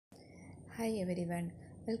Hi everyone,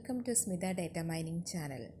 welcome to Smita Datamining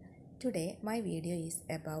channel. Today my video is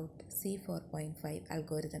about c4.5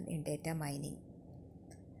 algorithm in data mining.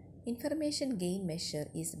 Information gain measure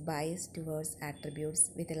is biased towards attributes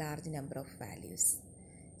with a large number of values.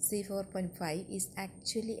 c4.5 is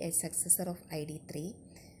actually a successor of ID3.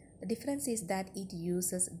 The difference is that it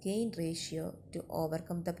uses gain ratio to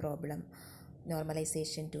overcome the problem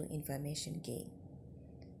normalization to information gain.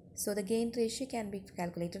 So the gain ratio can be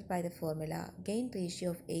calculated by the formula gain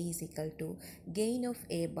ratio of A is equal to gain of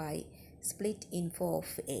A by split info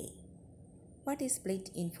of A. What is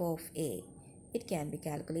split info of A? It can be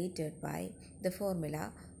calculated by the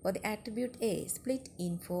formula for the attribute A. Split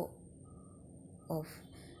info of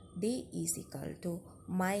D is equal to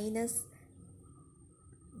minus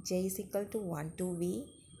J is equal to 1 to V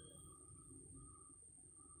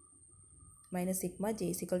minus sigma J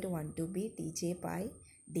is equal to 1 to B Tj by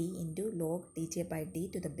D into log Tj by D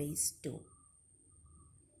to the base 2.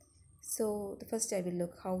 So the first I will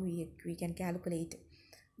look how we can calculate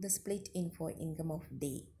the split info income of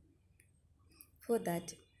D. For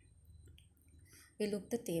that we look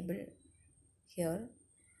the table here.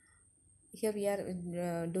 Here we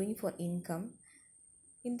are doing for income.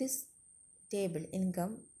 In this table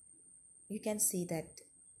income you can see that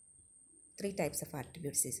three types of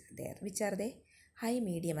attributes is there. Which are they? High,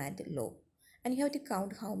 medium and low. And you have to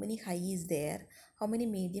count how many high is there, how many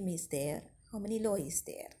medium is there, how many low is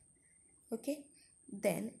there. Okay,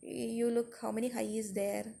 then you look how many high is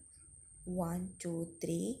there. 1 2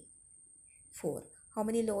 3 4. How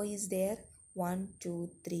many low is there? 1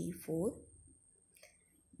 2 3 4.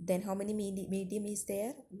 Then how many medium is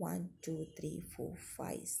there? 1 2 3 4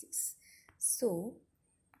 5 6. So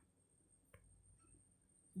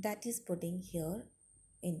that is putting here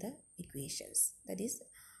in the equations, that is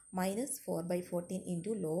minus 4 by 14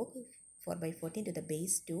 into log 4 by 14 to the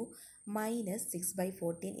base 2 minus 6 by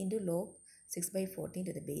 14 into log 6 by 14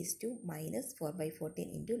 to the base 2 minus 4 by 14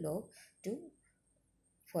 into log 2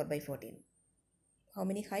 4 by 14. How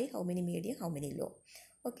many high, how many medium, how many low?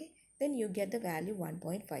 Okay, then you get the value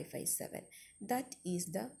 1.557. That is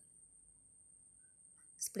the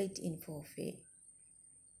split info of A.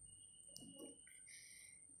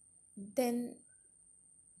 Then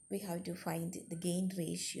we have to find the gain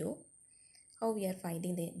ratio. How we are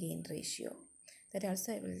finding the gain ratio, that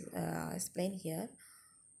also I will explain here.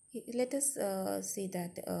 Let us see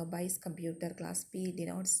that bias computer class P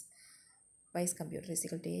denotes bias computer is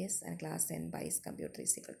equal to S and class N bias computer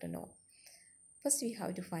is equal to no. First we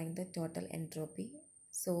have to find the total entropy.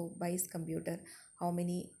 So bias computer, how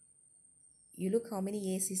many, you look how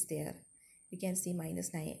many A's is there. You can see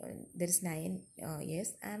minus 9, there is 9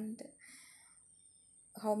 A's, and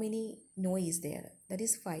how many no is there, that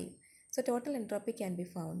is 5. So total entropy can be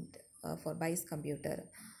found for bias computer.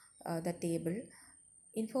 The table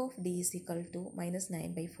info of D is equal to minus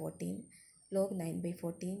 9 by 14 log 9 by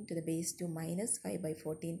 14 to the base 2 minus 5 by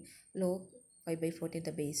 14 log 5 by 14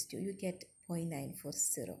 to the base 2. You get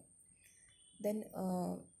 0.940. Then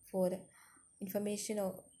for information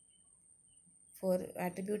of, for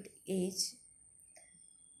attribute age,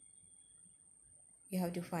 you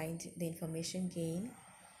have to find the information gain.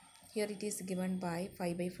 Here it is given by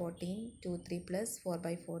 5 by 14 2 3 plus 4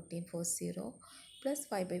 by 14 4 0 plus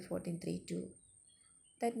 5 by 14 3 2.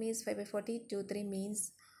 That means 5 by 14 2 3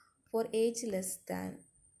 means for age less than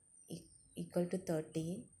equal to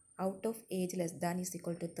 13, out of age less than is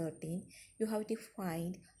equal to 13, you have to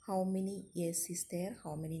find how many yes is there,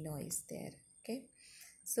 how many no is there. Okay,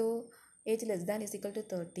 so age less than is equal to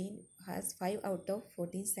 13 has 5 out of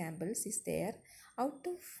 14 samples is there. Out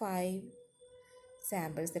of 5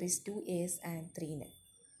 samples there is 2 A's and 3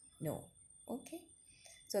 no. Okay,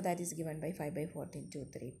 so that is given by 5 by 14 2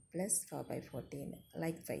 3 plus 4 by 14,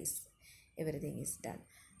 likewise everything is done.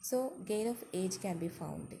 So gain of age can be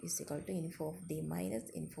found is equal to info of D minus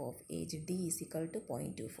info of age. D is equal to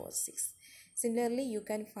 0.246. Similarly you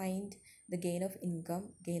can find the gain of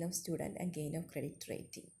income, gain of student and gain of credit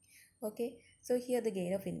rating. Okay, so here the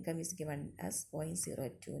gain of income is given as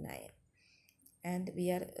 0.029, and we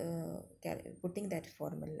are putting that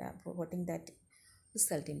formula, putting that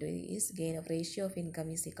result into is gain of ratio of income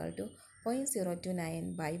is equal to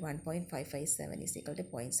 0.029 by 1.557 is equal to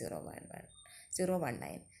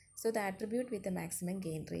 0.019. So the attribute with the maximum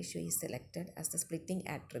gain ratio is selected as the splitting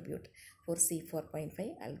attribute for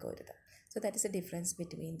c4.5 algorithm. So that is the difference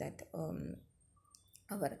between that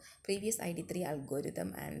our previous ID3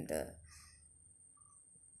 algorithm and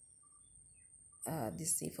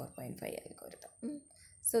this c4.5 algorithm.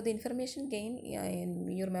 So the information gain,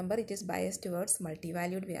 you remember it is biased towards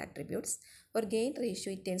multi-valued attributes. For gain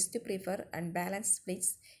ratio, it tends to prefer unbalanced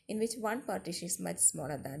splits in which one partition is much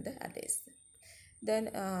smaller than the others. Then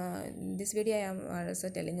in this video I am also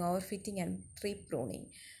telling overfitting and tree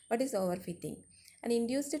pruning. What is overfitting? An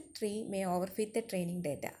induced tree may overfit the training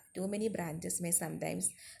data. Too many branches may sometimes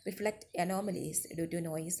reflect anomalies due to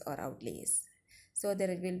noise or outliers. So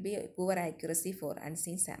there will be poor accuracy for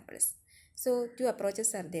unseen samples. So two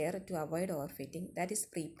approaches are there to avoid overfitting, that is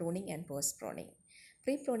pre-pruning and post-pruning.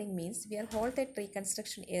 Pre-pruning means we are halt at tree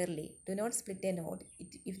construction early. Do not split a node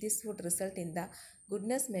if this would result in the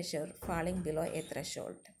goodness measure falling below a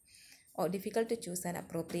threshold or difficult to choose an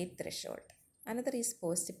appropriate threshold. Another is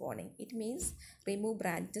post-pruning. It means remove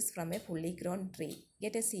branches from a fully grown tree.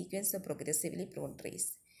 Get a sequence of progressively pruned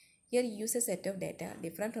trees. Here you use a set of data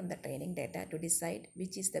different from the training data to decide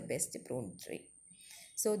which is the best pruned tree.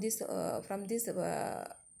 So this from this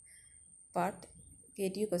part,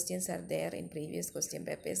 KTU questions are there in previous question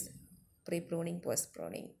papers, pre-pruning,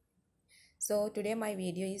 post-pruning. So today my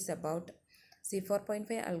video is about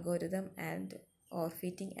c4.5 algorithm and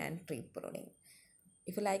overfitting and tree pruning.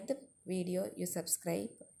 If you like the video, you subscribe.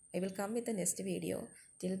 I will come with the next video.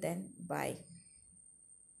 Till then, bye.